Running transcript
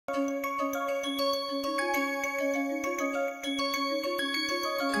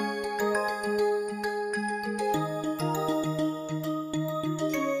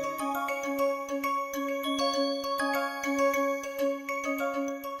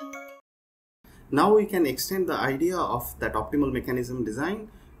Now we can extend the idea of that optimal mechanism design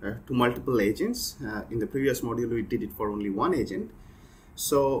to multiple agents. In the previous module, we did it for only one agent.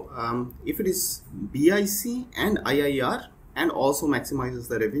 So if it is BIC and IIR and also maximizes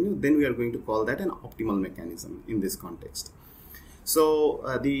the revenue, then we are going to call that an optimal mechanism in this context.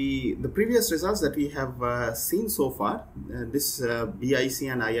 So the previous results that we have seen so far, this BIC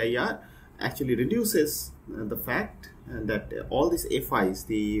and IIR actually reduces the fact that all these FIs,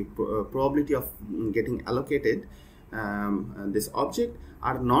 the probability of getting allocated this object,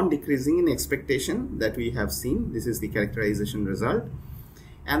 are non-decreasing in expectation that we have seen. This is the characterization result.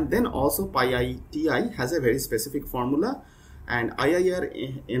 And then also pi I ti has a very specific formula, and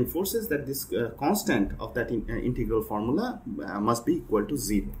IIR enforces that this constant of that integral formula must be equal to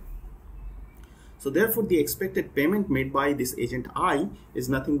 0. So therefore the expected payment made by this agent I is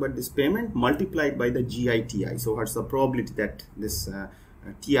nothing but this payment multiplied by the GITI. So what's the probability that this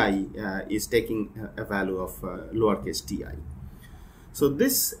TI is taking a value of lowercase ti. So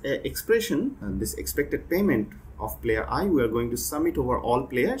this expression, this expected payment of player I, we are going to sum it over all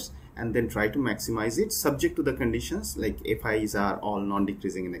players and then try to maximize it subject to the conditions like FIs are all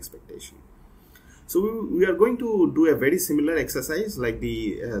non-decreasing in expectation. So we are going to do a very similar exercise like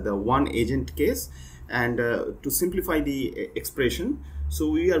the one agent case, and to simplify the expression, so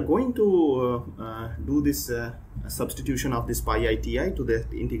we are going to do this substitution of this pi I ti to the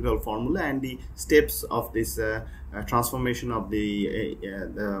integral formula, and the steps of this transformation of the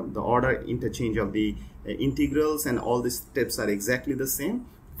order interchange of the integrals, and all these steps are exactly the same.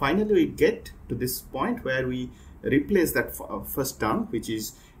 Finally we get to this point where we replace that first term, which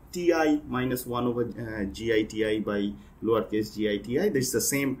is ti minus 1 over GITI by lowercase GITI. This is the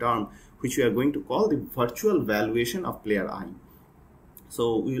same term which we are going to call the virtual valuation of player I.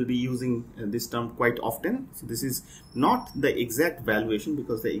 So we will be using this term quite often. So this is not the exact valuation,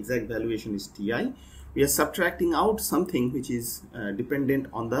 because the exact valuation is ti. We are subtracting out something which is dependent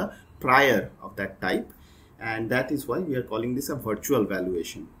on the prior of that type, and that is why we are calling this a virtual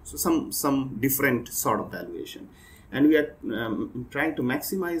valuation. So some different sort of valuation, and we are trying to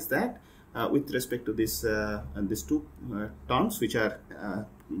maximize that with respect to this these two terms which are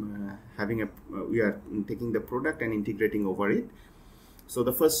having a we are taking the product and integrating over it. So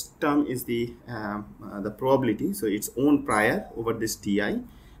the first term is the probability, so its own prior over this ti,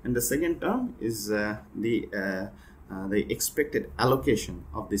 and the second term is the expected allocation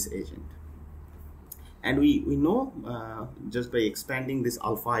of this agent. And we know just by expanding this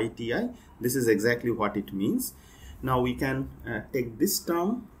alpha I ti, this is exactly what it means. Now we can take this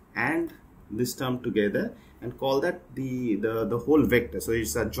term and this term together and call that the whole vector. So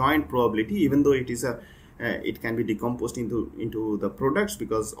it's a joint probability, even though it is a it can be decomposed into the products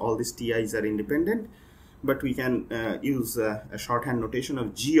because all these ti's are independent. But we can use a shorthand notation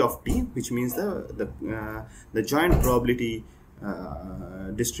of G of t, which means the joint probability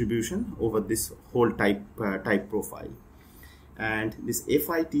distribution over this whole type profile. And this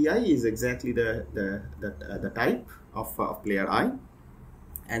FITI is exactly the type of player I.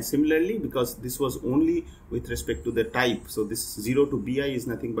 And similarly, because this was only with respect to the type, so this 0 to bi is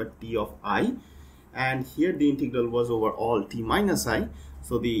nothing but t of I, and here the integral was over all t minus I,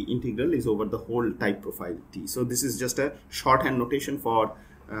 so the integral is over the whole type profile t. So this is just a shorthand notation for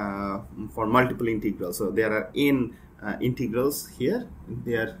multiple integrals. So there are n integrals here,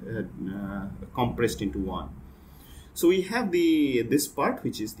 they are compressed into one. So we have this part,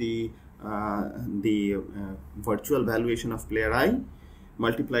 which is the virtual valuation of player I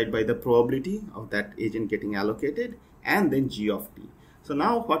multiplied by the probability of that agent getting allocated, and then G of t. So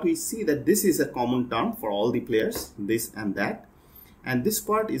now what we see, that this is a common term for all the players, this and that, and this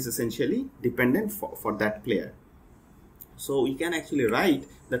part is essentially dependent for that player. So we can actually write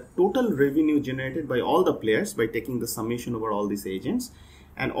the total revenue generated by all the players by taking the summation over all these agents,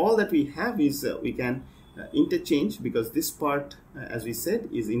 and all that we have is we can interchange, because this part as we said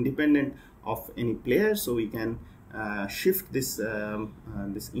is independent of any player, so we can shift this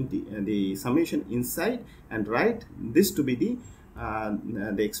the summation inside and write this to be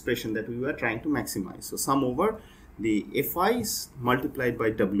the expression that we were trying to maximize. So sum over the FIs multiplied by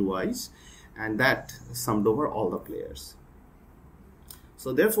WIs, and that summed over all the players.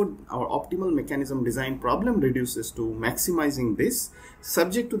 So therefore our optimal mechanism design problem reduces to maximizing this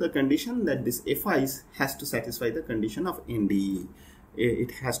subject to the condition that this FIs has to satisfy the condition of NDE.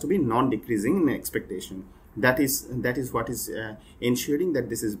 It has to be non-decreasing in expectation. That is what is ensuring that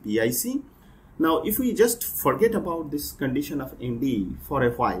this is BIC. Now if we just forget about this condition of NDE for a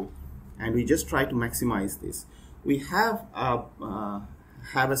while and we just try to maximize this, we have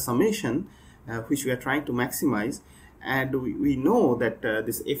a summation which we are trying to maximize, and we know that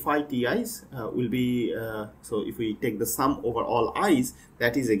this FITIs will be, so if we take the sum over all i's,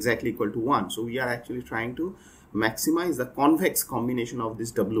 that is exactly equal to 1. So we are actually trying to maximize the convex combination of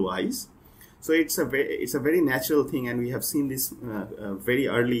these WIs. So it's a very natural thing, and we have seen this very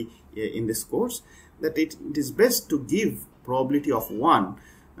early in this course, that it is best to give probability of 1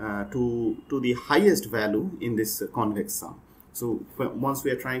 to the highest value in this convex sum. So once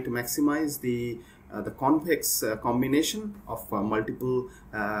we are trying to maximize the convex combination of multiple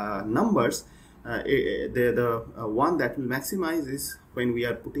numbers, the one that will maximize is when we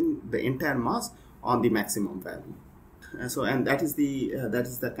are putting the entire mass on the maximum value. And that is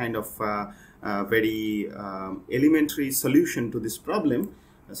the kind of very elementary solution to this problem.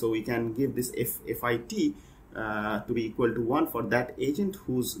 So we can give this FIT to be equal to 1 for that agent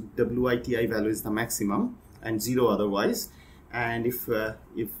whose WITI value is the maximum and 0 otherwise. And if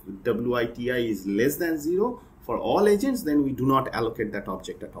WITI is less than 0 for all agents, then we do not allocate that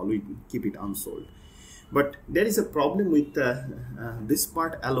object at all. We keep it unsolved. But there is a problem with this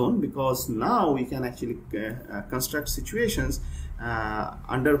part alone, because now we can actually construct situations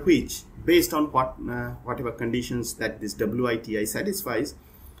under which, based on whatever conditions that this WITI satisfies,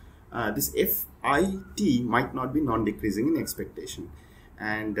 this FIT might not be non-decreasing in expectation.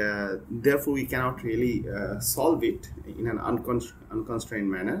 And therefore we cannot really solve it in an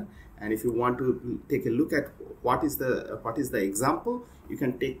unconstrained manner. And if you want to take a look at what is the example, you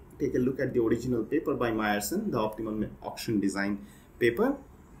can take a look at the original paper by Meyerson, the optimal auction design paper.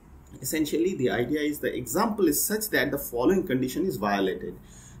 Essentially, the idea is the example is such that the following condition is violated.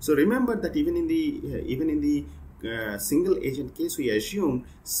 So remember that even in the single agent case, we assume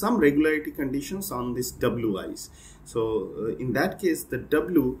some regularity conditions on this WIs. So in that case, the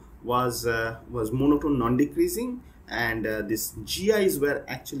W was monotone non-decreasing, and these GIs were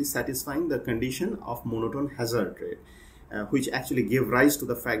actually satisfying the condition of monotone hazard rate, which actually gave rise to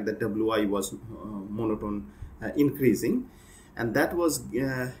the fact that WI was monotone increasing, and that was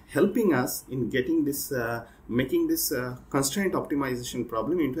helping us in getting this making this constraint optimization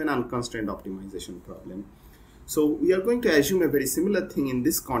problem into an unconstrained optimization problem. So we are going to assume a very similar thing in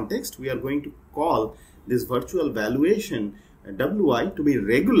this context. We are going to call this virtual valuation WI to be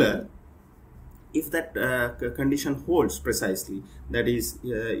regular if that condition holds precisely. That is,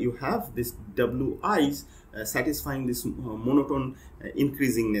 you have this WIs satisfying this monotone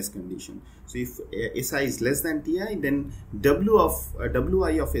increasingness condition. So if SI is less than TI, then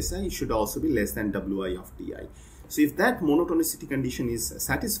WI of SI should also be less than WI of TI. So if that monotonicity condition is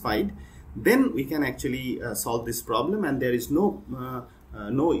satisfied, then we can actually solve this problem, and there is no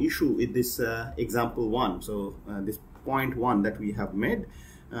issue with this example 1. So this point 1 that we have made,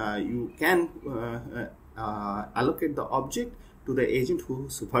 you can allocate the object to the agent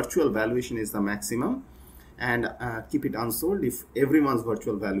whose virtual valuation is the maximum, and keep it unsolved if everyone's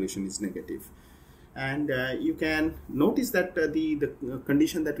virtual valuation is negative. And you can notice that the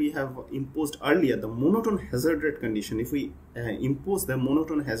condition that we have imposed earlier, the monotone hazard rate condition, if we impose the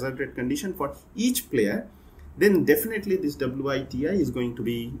monotone hazard rate condition for each player, then definitely this WITI is going to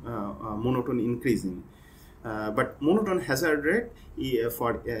be monotone increasing. But monotone hazard rate,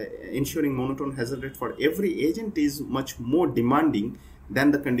 for ensuring monotone hazard rate for every agent, is much more demanding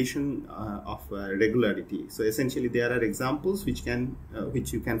than the condition of regularity. So essentially, there are examples which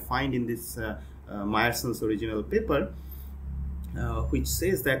you can find in this Meyerson's original paper, which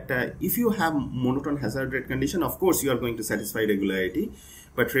says that if you have monotone hazard rate condition, of course you are going to satisfy regularity,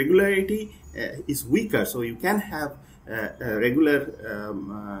 but regularity is weaker, so you can have regular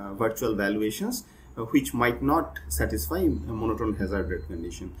virtual valuations which might not satisfy a monotone hazard rate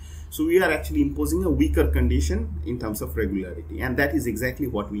condition. So we are actually imposing a weaker condition in terms of regularity, and that is exactly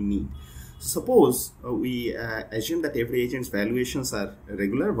what we need. Suppose we assume that every agent's valuations are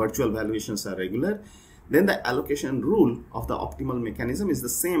regular, virtual valuations are regular, then the allocation rule of the optimal mechanism is the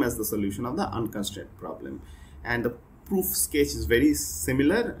same as the solution of the unconstrained problem. And the proof sketch is very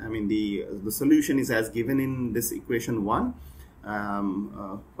similar. I mean, the solution is as given in this equation 1,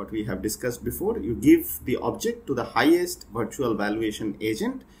 what we have discussed before. You give the object to the highest virtual valuation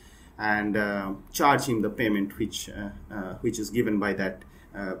agent and charge him the payment which is given by that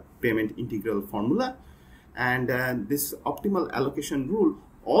payment integral formula, and this optimal allocation rule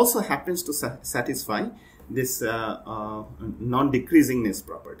also happens to satisfy this non-decreasingness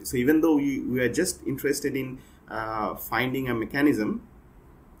property. So even though we are just interested in finding a mechanism,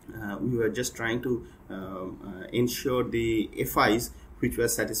 we were just trying to ensure the FIs which were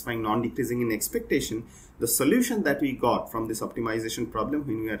satisfying non-decreasing in expectation, the solution that we got from this optimization problem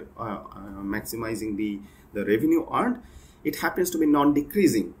when we are maximizing the revenue earned, it happens to be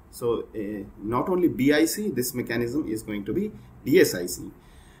non-decreasing So not only BIC, this mechanism is going to be DSIC.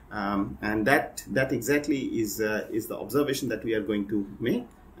 And that exactly is the observation that we are going to make.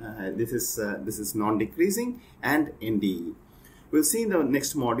 This is non-decreasing and NDE. We'll see in the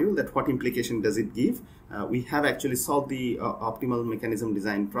next module that what implication does it give. We have actually solved the optimal mechanism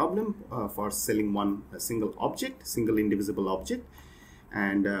design problem for selling a single object, single indivisible object,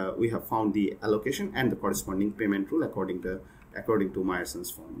 and we have found the allocation and the corresponding payment rule according to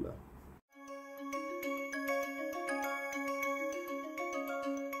Meyerson's formula.